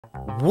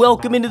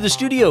Welcome into the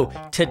studio.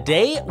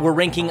 Today we're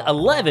ranking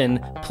 11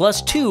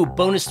 plus 2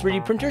 bonus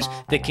 3D printers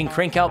that can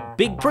crank out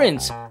big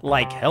prints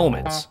like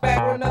helmets.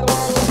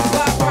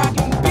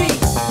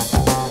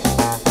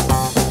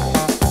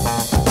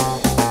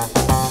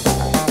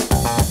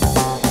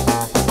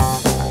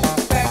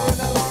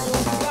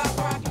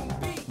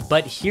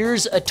 But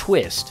here's a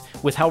twist.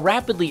 With how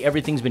rapidly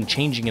everything's been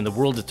changing in the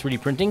world of 3D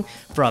printing,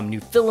 from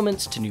new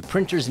filaments to new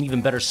printers and even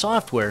better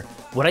software,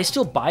 would I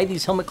still buy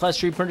these helmet class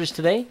 3D printers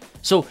today?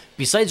 So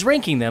besides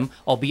ranking them,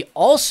 I'll be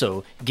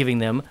also giving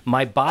them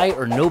my buy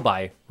or no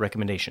buy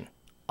recommendation.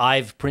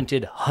 I've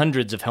printed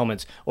hundreds of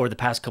helmets over the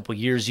past couple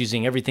years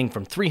using everything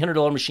from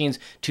 $300 machines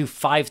to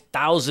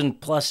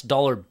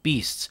 $5,000+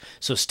 beasts.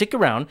 So stick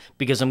around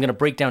because I'm going to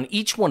break down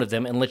each one of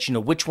them and let you know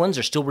which ones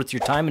are still worth your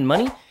time and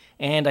money.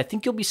 And I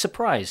think you'll be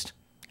surprised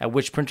at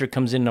which printer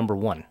comes in number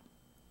 1.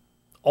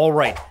 All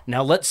right,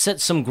 now let's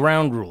set some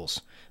ground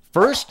rules.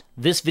 First,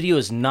 this video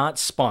is not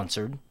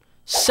sponsored.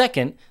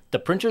 Second, the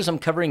printers I'm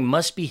covering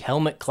must be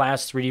helmet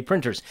class 3D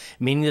printers,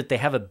 meaning that they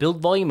have a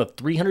build volume of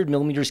 300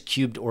 millimeters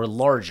cubed or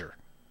larger.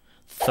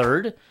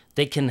 Third,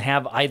 they can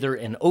have either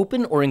an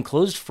open or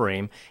enclosed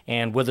frame,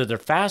 and whether they're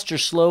fast or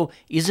slow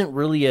isn't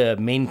really a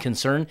main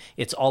concern.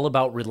 It's all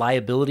about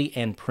reliability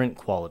and print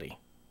quality.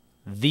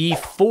 The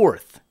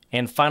fourth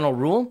and final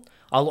rule,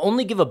 I'll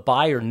only give a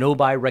buy or no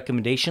buy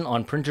recommendation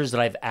on printers that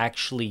I've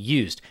actually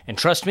used. And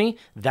trust me,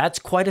 that's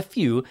quite a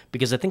few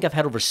because I think I've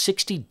had over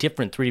 60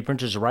 different 3D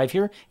printers arrive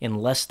here in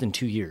less than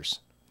 2 years.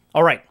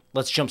 All right,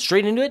 let's jump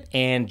straight into it.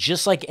 And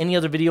just like any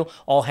other video,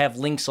 I'll have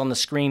links on the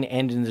screen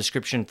and in the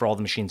description for all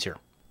the machines here.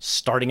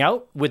 Starting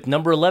out with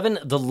number 11,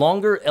 the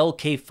longer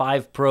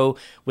LK5 Pro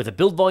with a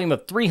build volume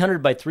of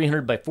 300 by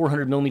 300 by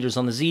 400 millimeters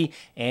on the Z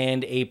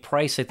and a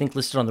price I think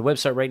listed on the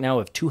website right now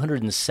of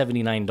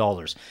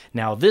 $279.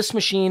 Now this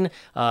machine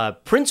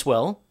prints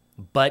well,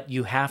 but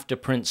you have to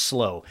print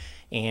slow.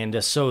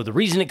 And so the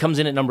reason it comes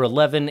in at number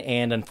 11,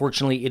 and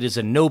unfortunately it is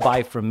a no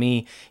buy from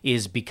me,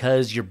 is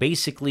because you're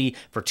basically,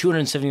 for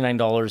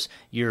 $279,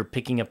 you're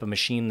picking up a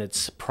machine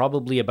that's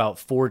probably about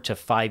 4 to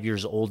 5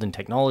 years old in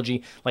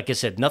technology. Like I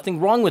said, nothing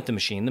wrong with the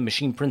machine. The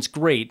machine prints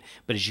great,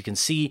 but as you can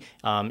see,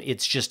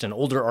 it's just an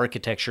older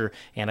architecture.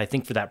 And I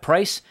think for that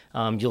price,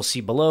 you'll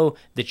see below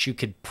that you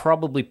could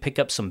probably pick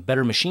up some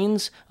better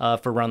machines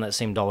for around that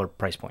same dollar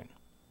price point.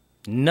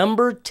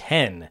 Number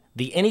 10,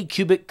 the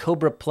Anycubic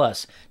Kobra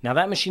Plus. Now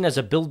that machine has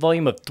a build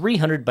volume of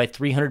 300 by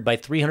 300 by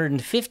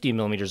 350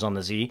 millimeters on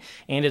the Z,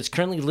 and it's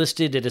currently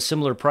listed at a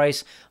similar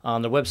price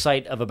on the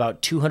website of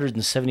about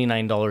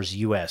 $279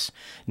 US.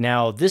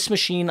 Now this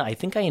machine, I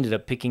think I ended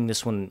up picking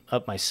this one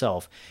up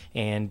myself,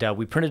 and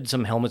we printed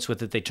some helmets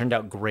with it. They turned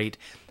out great.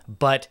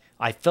 But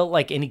I felt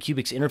like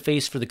Anycubic's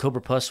interface for the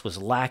Kobra Plus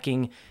was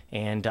lacking,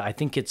 and I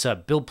think its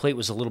build plate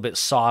was a little bit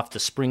soft. The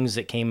springs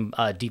that came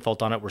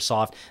default on it were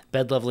soft.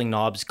 Bed leveling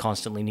knobs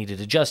constantly needed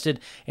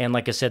adjusted, and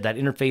like I said, that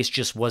interface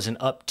just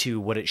wasn't up to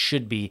what it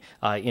should be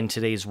in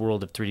today's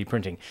world of 3D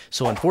printing.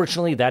 So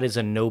unfortunately, that is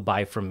a no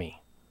buy from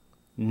me.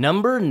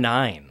 Number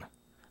 9.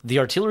 The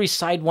Artillery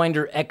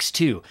Sidewinder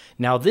X2.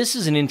 Now, this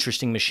is an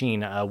interesting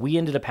machine. We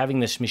ended up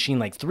having this machine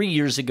like 3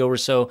 years ago or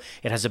so.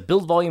 It has a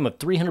build volume of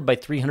 300 by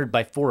 300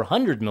 by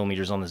 400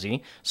 millimeters on the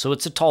Z, so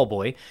it's a tall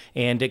boy.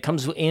 And it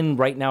comes in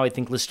right now, I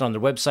think, listed on their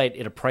website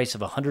at a price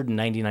of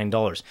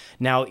 $199.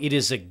 Now, it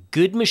is a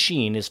good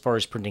machine as far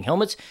as printing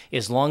helmets,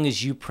 as long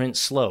as you print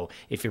slow.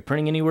 If you're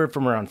printing anywhere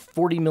from around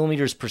 40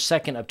 millimeters per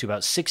second up to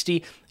about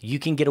 60, you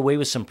can get away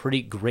with some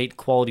pretty great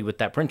quality with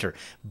that printer.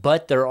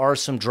 But there are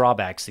some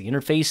drawbacks. The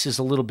interface is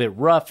a little bit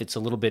rough. It's a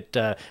little bit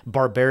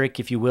barbaric,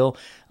 if you will.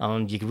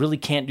 You really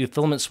can't do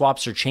filament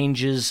swaps or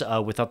changes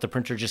without the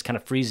printer just kind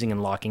of freezing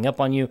and locking up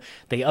on you.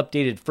 They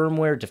updated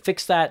firmware to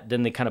fix that.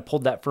 Then they kind of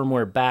pulled that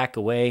firmware back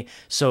away.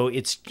 So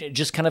it's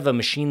just kind of a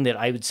machine that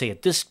I would say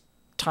at this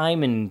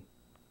time in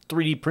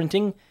 3D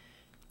printing,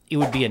 it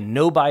would be a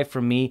no buy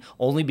from me,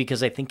 only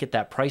because I think at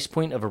that price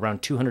point of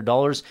around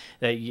 $200,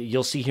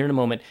 you'll see here in a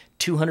moment,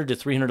 $200 to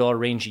 $300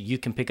 range, you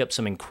can pick up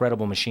some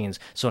incredible machines.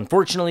 So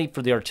unfortunately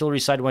for the Artillery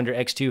Sidewinder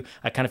X2,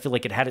 I kind of feel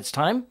like it had its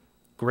time.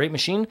 Great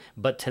machine,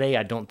 but today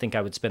I don't think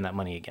I would spend that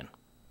money again.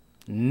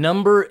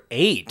 Number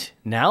 8.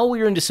 Now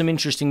we're into some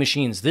interesting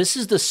machines. This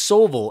is the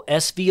Sovol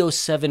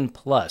SV07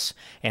 Plus,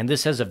 and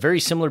this has a very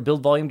similar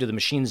build volume to the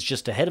machines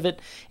just ahead of it,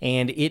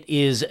 and it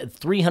is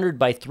 300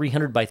 by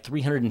 300 by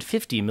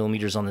 350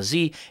 millimeters on the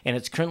Z, and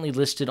it's currently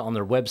listed on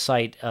their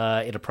website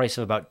at a price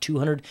of about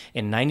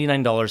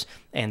 $299,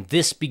 and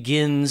this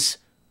begins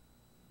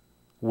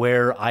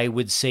where I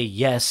would say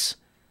yes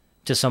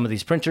to some of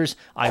these printers.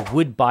 I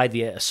would buy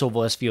the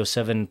Sovol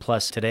SV07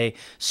 Plus today.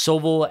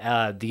 Sovol,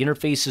 the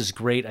interface is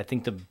great. I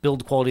think the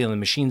build quality on the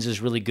machines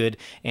is really good,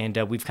 and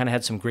we've kind of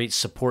had some great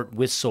support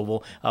with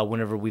Sovol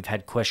whenever we've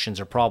had questions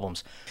or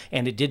problems.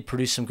 And it did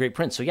produce some great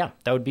prints. So yeah,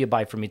 that would be a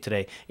buy for me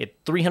today.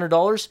 At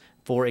 $300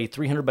 for a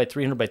 300 by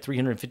 300 by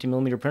 350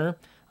 millimeter printer,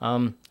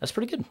 that's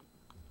pretty good.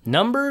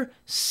 Number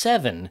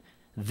 7,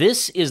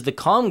 this is the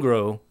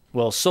Comgrow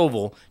Well,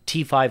 Sovol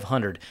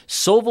T500.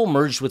 Sovol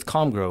merged with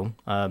Comgrow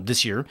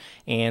this year,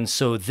 and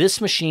so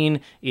this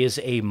machine is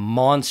a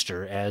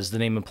monster. As the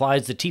name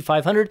implies, the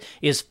T500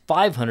 is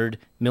 500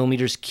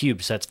 millimeters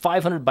cubed. So that's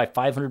 500 by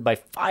 500 by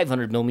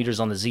 500 millimeters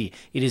on the Z.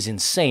 It is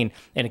insane,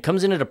 and it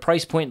comes in at a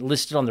price point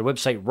listed on their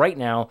website right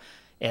now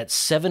at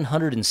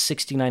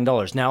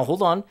 $769. Now,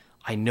 hold on.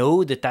 I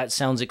know that that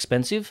sounds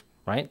expensive,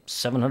 right?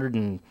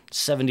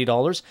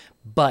 $770,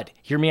 but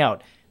hear me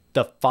out.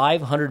 The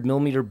 500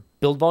 millimeter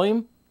build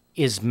volume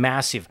is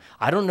massive.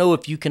 I don't know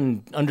if you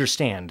can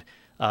understand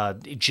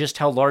just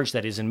how large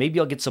that is, and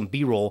maybe I'll get some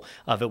B-roll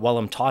of it while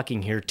I'm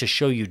talking here to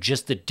show you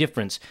just the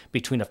difference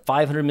between a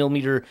 500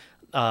 millimeter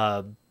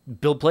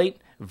build plate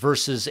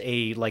versus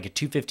like a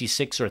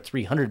 256 or a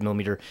 300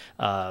 millimeter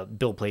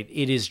build plate.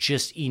 It is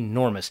just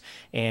enormous,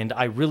 and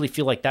I really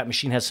feel like that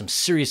machine has some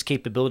serious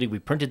capability. We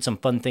printed some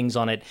fun things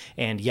on it,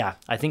 and yeah,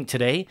 I think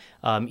today,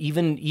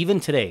 even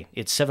today,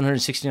 it's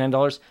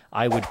 $769.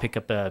 I would pick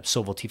up a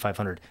Sovol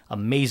T500.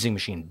 Amazing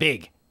machine,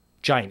 big,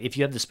 giant. If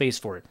you have the space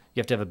for it,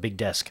 you have to have a big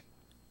desk.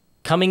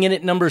 Coming in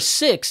at number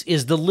 6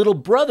 is the little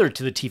brother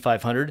to the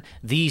T500,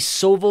 the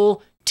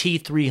Sovol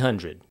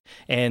T300,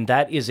 and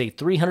that is a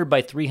 300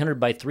 by 300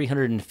 by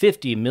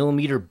 350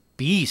 millimeter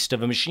beast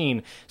of a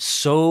machine.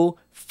 So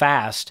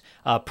fast,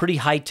 pretty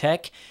high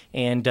tech,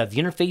 and the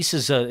interface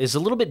is a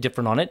little bit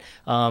different on it.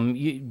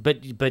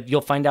 But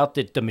you'll find out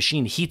that the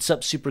machine heats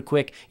up super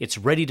quick. It's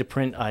ready to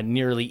print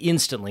nearly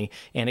instantly,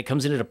 and it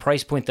comes in at a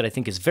price point that I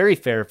think is very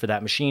fair for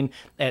that machine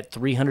at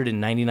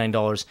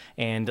 $399.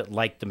 And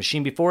like the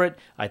machine before it,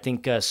 I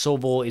think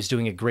Sovol is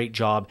doing a great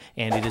job,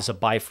 and it is a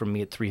buy from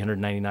me at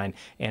 $399.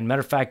 And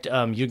matter of fact,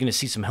 you're going to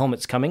see some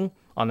helmets coming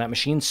on that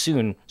machine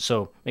soon,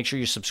 so make sure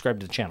you're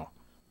subscribed to the channel.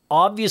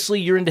 Obviously,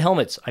 you're into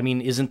helmets. I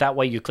mean, isn't that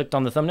why you clicked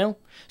on the thumbnail?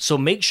 So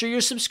make sure you're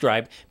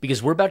subscribed,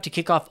 because we're about to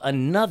kick off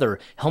another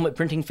helmet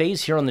printing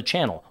phase here on the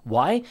channel.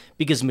 Why?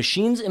 Because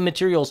machines and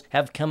materials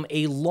have come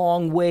a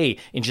long way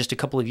in just a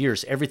couple of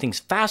years. Everything's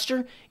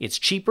faster, it's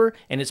cheaper,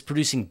 and it's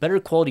producing better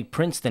quality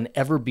prints than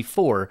ever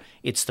before.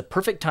 It's the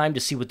perfect time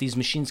to see what these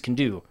machines can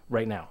do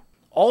right now.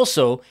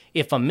 Also,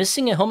 if I'm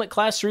missing a helmet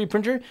class 3D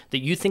printer that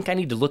you think I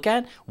need to look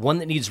at, one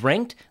that needs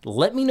ranked,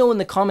 let me know in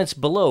the comments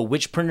below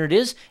which printer it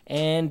is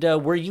and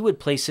where you would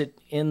place it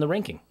in the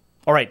ranking.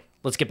 All right,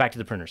 let's get back to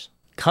the printers.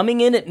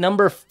 Coming in at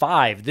number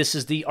 5, this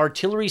is the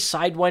Artillery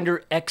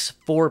Sidewinder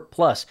X2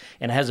 Plus,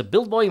 and it has a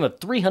build volume of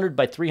 300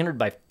 by 300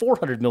 by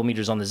 400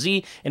 millimeters on the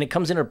Z, and it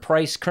comes in at a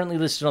price currently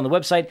listed on the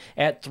website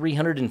at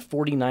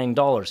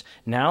 $349.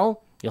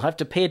 Now, you'll have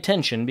to pay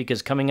attention,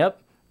 because coming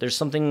up, there's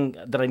something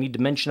that I need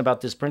to mention about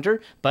this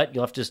printer, but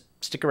you'll have to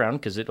stick around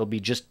because it'll be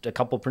just a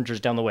couple printers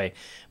down the way.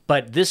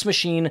 But this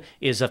machine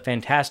is a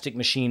fantastic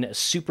machine, a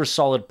super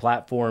solid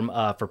platform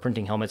for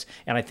printing helmets,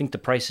 and I think the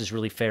price is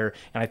really fair.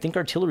 And I think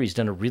Artillery's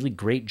done a really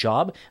great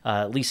job,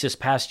 at least this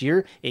past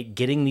year, at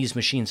getting these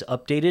machines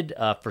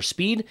updated for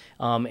speed,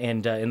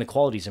 and the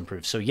quality's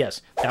improved. So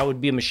yes, that would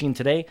be a machine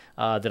today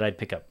that I'd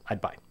pick up, I'd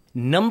buy.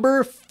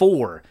 Number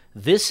 4,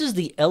 this is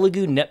the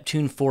Elegoo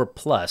Neptune 4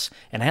 Plus,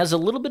 and has a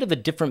little bit of a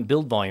different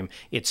build volume.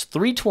 It's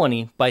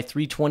 320 by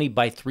 320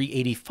 by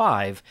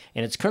 385,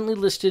 and it's currently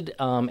listed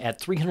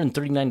at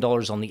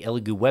 $339 on the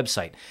Elegoo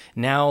website.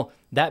 Now,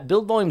 that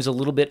build volume is a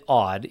little bit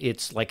odd.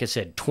 It's, like I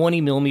said,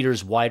 20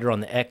 millimeters wider on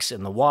the X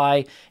and the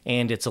Y,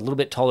 and it's a little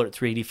bit taller at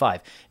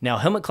 385. Now,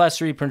 helmet class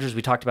 3D printers,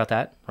 we talked about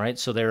that, right?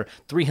 So they're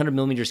 300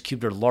 millimeters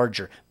cubed or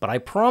larger. But I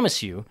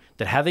promise you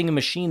that having a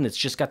machine that's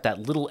just got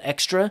that little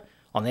extra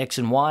on the X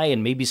and Y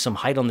and maybe some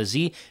height on the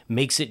Z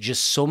makes it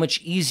just so much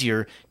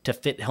easier to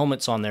fit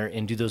helmets on there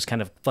and do those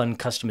kind of fun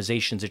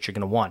customizations that you're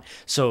going to want.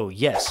 So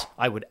yes,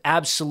 I would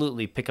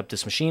absolutely pick up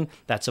this machine.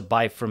 That's a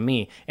buy from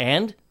me.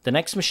 And the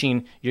next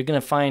machine you're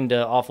going to find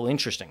awful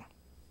interesting,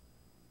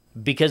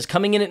 because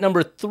coming in at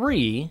number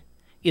 3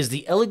 is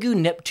the Elegoo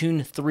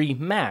Neptune 3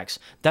 Max.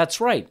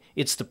 That's right,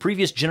 it's the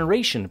previous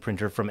generation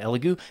printer from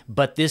Elegoo,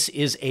 but this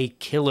is a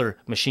killer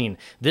machine.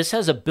 This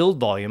has a build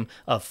volume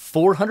of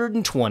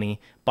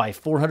 420 by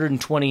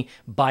 420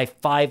 by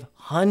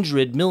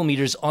 500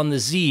 millimeters on the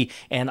Z,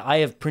 and I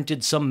have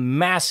printed some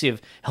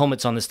massive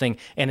helmets on this thing,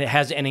 and it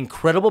has an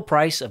incredible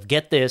price of,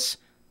 get this,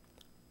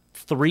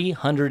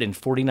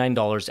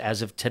 $349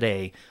 as of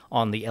today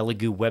on the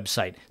Elegoo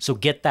website. So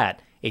get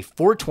that. A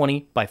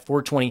 420 by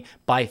 420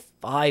 by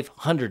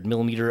 500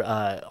 millimeter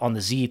on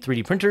the Z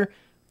 3D printer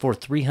for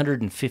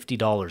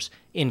 $350.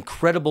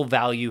 Incredible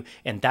value,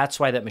 and that's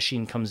why that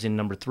machine comes in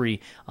number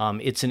 3.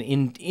 It's an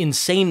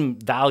insane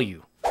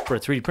value for a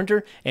 3D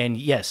printer, and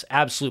yes,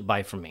 absolute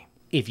buy from me.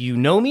 If you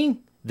know me,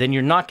 then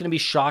you're not going to be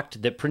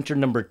shocked that printer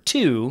number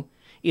 2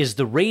 is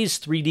the Raise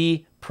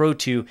 3D Pro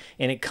 2,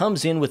 and it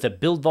comes in with a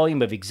build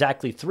volume of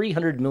exactly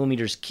 300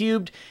 millimeters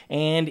cubed,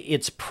 and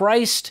it's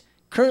priced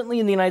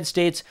currently in the United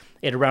States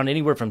at around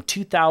anywhere from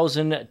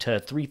 $2,000 to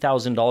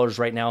 $3,000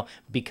 right now,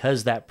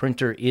 because that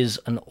printer is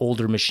an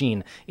older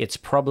machine. It's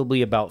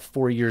probably about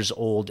 4 years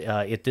old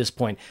at this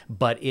point,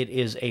 but it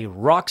is a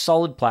rock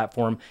solid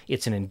platform.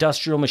 It's an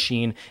industrial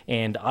machine,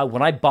 and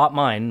when I bought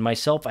mine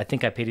myself, I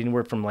think I paid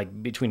anywhere from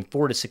like between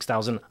 $4,000 to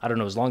 $6,000. I don't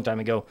know, it was a long time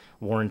ago,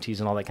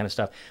 warranties and all that kind of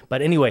stuff.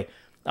 But anyway,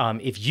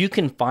 if you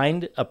can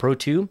find a Pro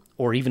 2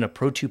 or even a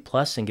Pro 2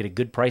 Plus and get a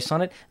good price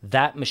on it,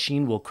 that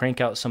machine will crank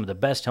out some of the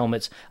best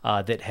helmets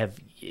that have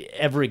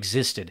ever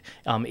existed.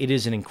 It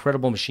is an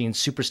incredible machine,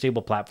 super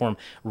stable platform.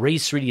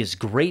 Raise 3D is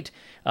great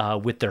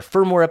with their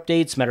firmware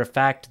updates. Matter of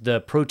fact,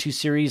 the Pro 2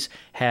 series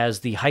has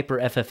the Hyper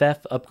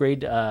FFF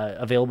upgrade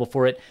available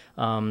for it,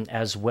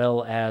 as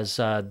well as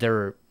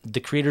the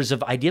creators of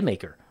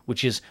IdeaMaker,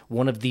 which is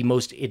one of the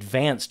most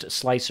advanced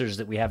slicers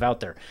that we have out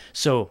there.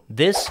 So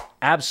this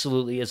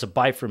absolutely is a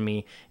buy for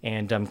me,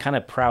 and I'm kind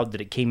of proud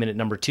that it came in at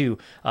number 2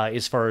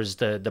 as far as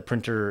the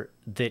printer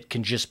that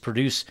can just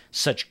produce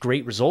such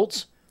great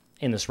results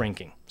in this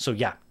ranking. So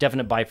yeah,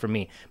 definite buy for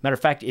me. Matter of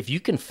fact, if you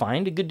can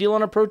find a good deal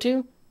on a Pro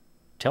 2,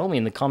 tell me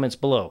in the comments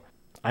below.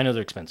 I know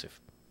they're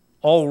expensive.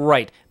 All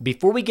right,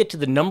 before we get to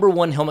the number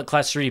 1 helmet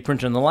class 3D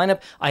printer in the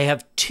lineup, I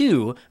have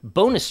 2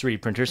 bonus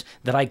 3D printers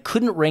that I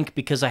couldn't rank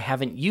because I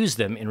haven't used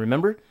them. And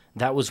remember,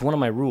 that was one of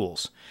my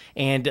rules.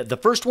 And the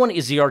first one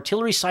is the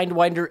Artillery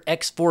Sidewinder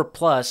X4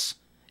 Plus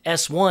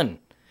S1.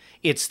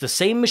 It's the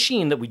same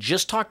machine that we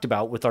just talked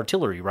about with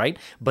Artillery, right?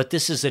 But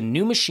this is a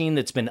new machine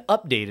that's been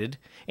updated,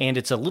 and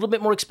it's a little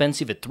bit more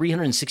expensive at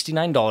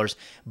 $369.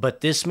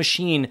 But this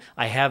machine,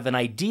 I have an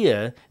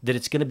idea that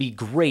it's going to be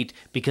great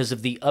because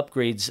of the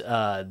upgrades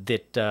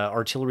that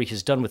Artillery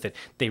has done with it.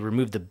 They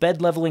removed the bed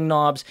leveling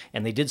knobs,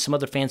 and they did some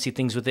other fancy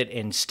things with it.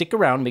 And stick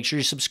around, make sure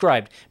you're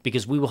subscribed,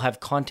 because we will have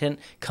content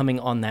coming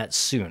on that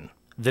soon.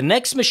 The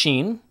next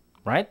machine,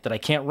 right, that I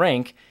can't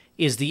rank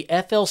is the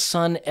FL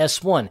Sun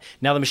S1.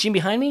 Now the machine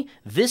behind me,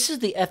 this is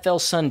the FL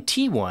Sun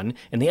T1,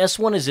 and the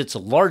S1 is its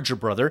larger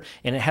brother,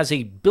 and it has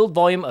a build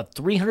volume of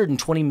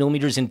 320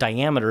 millimeters in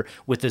diameter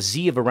with a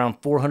Z of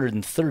around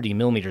 430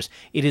 millimeters.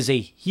 It is a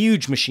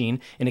huge machine,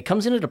 and it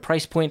comes in at a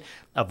price point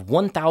of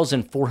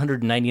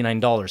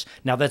 $1,499.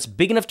 Now that's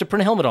big enough to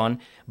print a helmet on,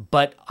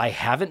 but I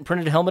haven't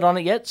printed a helmet on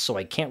it yet, so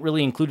I can't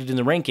really include it in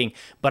the ranking,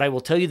 but I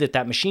will tell you that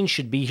that machine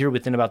should be here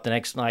within about the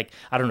next, like,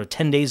 I don't know,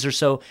 10 days or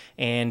so,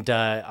 and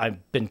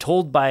I've been told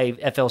by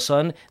FL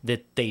Sun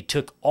that they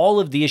took all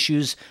of the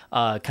issues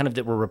kind of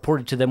that were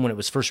reported to them when it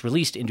was first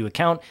released into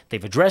account.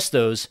 They've addressed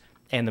those,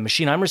 and the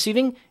machine I'm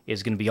receiving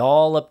is going to be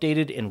all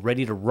updated and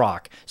ready to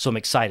rock. So I'm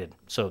excited.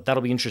 So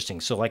that'll be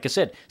interesting. So like I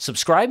said,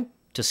 subscribe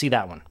to see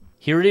that one.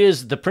 Here it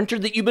is, the printer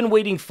that you've been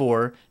waiting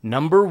for,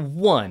 number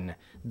 1,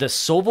 the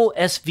Sovol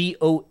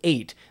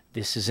SV08.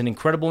 This is an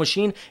incredible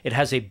machine. It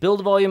has a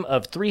build volume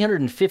of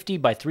 350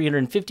 by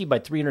 350 by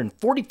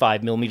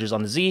 345 millimeters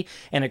on the Z,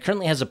 and it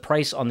currently has a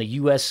price on the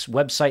US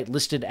website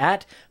listed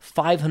at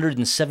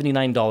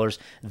 $579.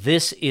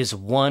 This is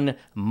one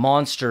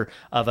monster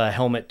of a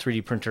helmet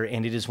 3D printer,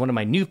 and it is one of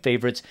my new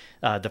favorites.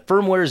 The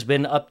firmware has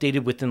been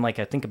updated within, like,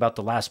 I think about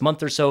the last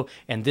month or so,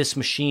 and this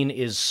machine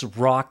is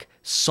rock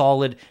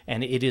solid,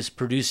 and it is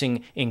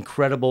producing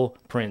incredible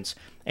prints.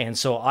 And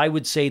so I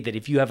would say that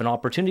if you have an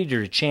opportunity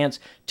or a chance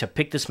to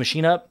pick this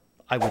machine up,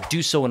 I would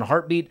do so in a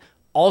heartbeat.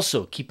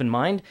 Also, keep in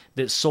mind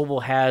that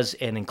Sovol has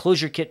an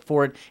enclosure kit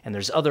for it, and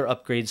there's other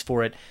upgrades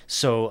for it.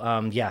 So,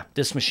 yeah,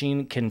 this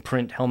machine can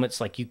print helmets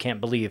like you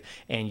can't believe,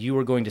 and you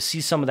are going to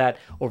see some of that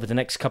over the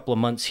next couple of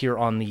months here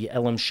on the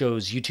LM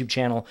Show's YouTube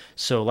channel.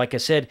 So, like I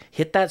said,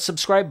 hit that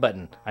subscribe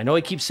button. I know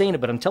I keep saying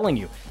it, but I'm telling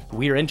you,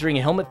 we are entering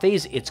a helmet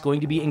phase. It's going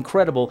to be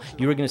incredible.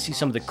 You are going to see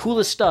some of the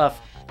coolest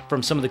stuff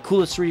from some of the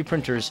coolest 3D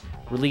printers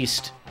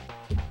released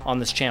on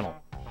this channel.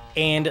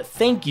 And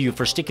thank you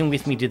for sticking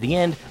with me to the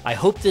end. I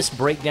hope this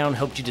breakdown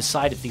helped you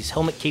decide if these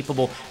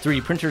helmet-capable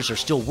 3D printers are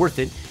still worth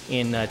it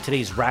in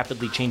today's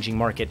rapidly changing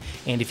market.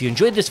 And if you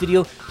enjoyed this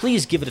video,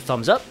 please give it a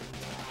thumbs up.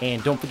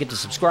 And don't forget to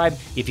subscribe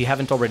if you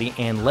haven't already.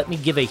 And let me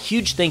give a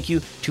huge thank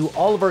you to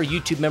all of our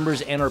YouTube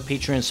members and our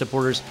Patreon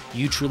supporters.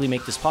 You truly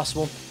make this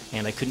possible,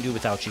 and I couldn't do it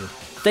without you.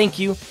 Thank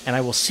you, and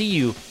I will see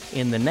you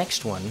in the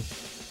next one.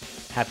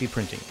 Happy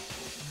printing.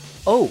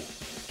 Oh,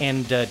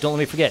 and don't let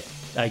me forget,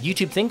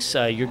 YouTube thinks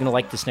you're going to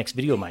like this next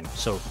video of mine,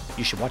 so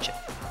you should watch it.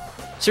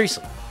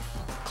 Seriously,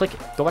 click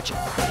it. Go watch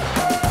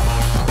it.